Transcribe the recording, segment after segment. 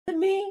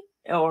me,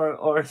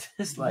 or is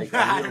this like a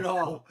Not real at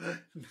all.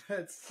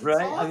 That's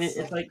right? I mean,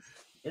 awesome.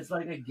 it's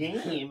like a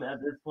game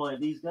at this point.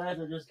 These guys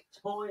are just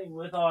toying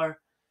with our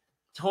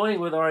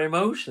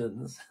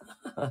emotions.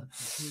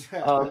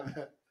 um,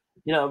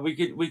 we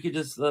could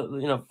just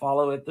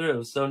follow it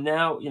through. So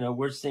now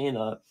we're seeing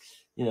I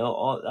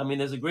mean,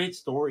 there's a great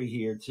story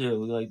here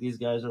too. Like these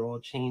guys are all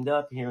chained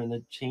up here in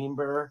the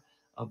chamber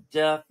of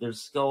death.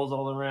 There's skulls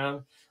all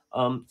around.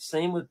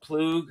 Same with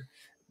Plug.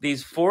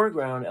 These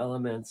foreground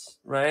elements,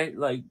 right?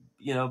 Like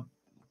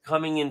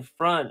coming in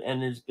front,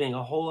 and there's being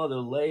a whole other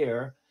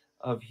layer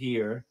of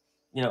here,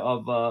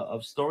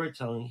 of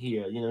storytelling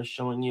here.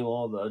 Showing you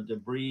all the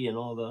debris and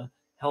all the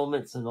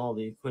helmets and all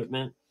the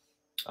equipment.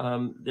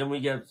 Then we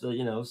get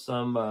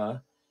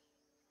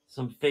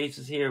some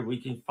faces here.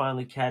 We can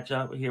finally catch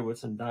up here with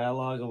some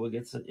dialogue, and we'll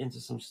get into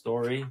some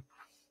story,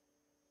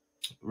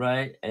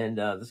 right? And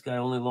this guy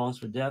only longs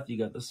for death. You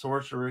got the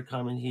sorcerer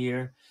coming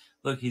here.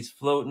 Look, he's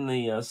floating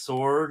the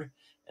sword,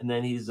 and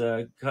then he's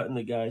cutting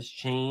the guy's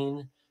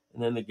chain,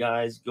 and then the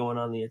guy's going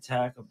on the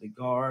attack of the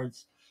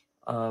guards.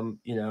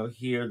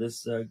 Here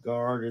this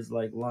guard is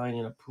like lying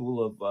in a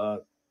pool of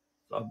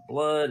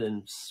blood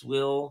and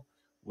swill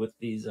with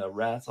these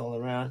rats all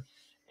around.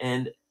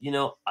 And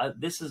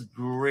this is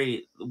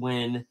great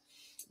when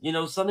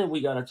something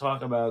we got to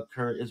talk about,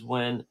 Kurt, is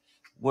when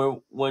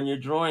you're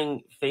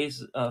drawing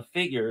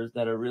figures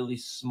that are really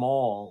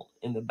small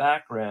in the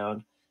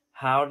background.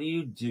 How do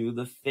you do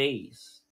the face?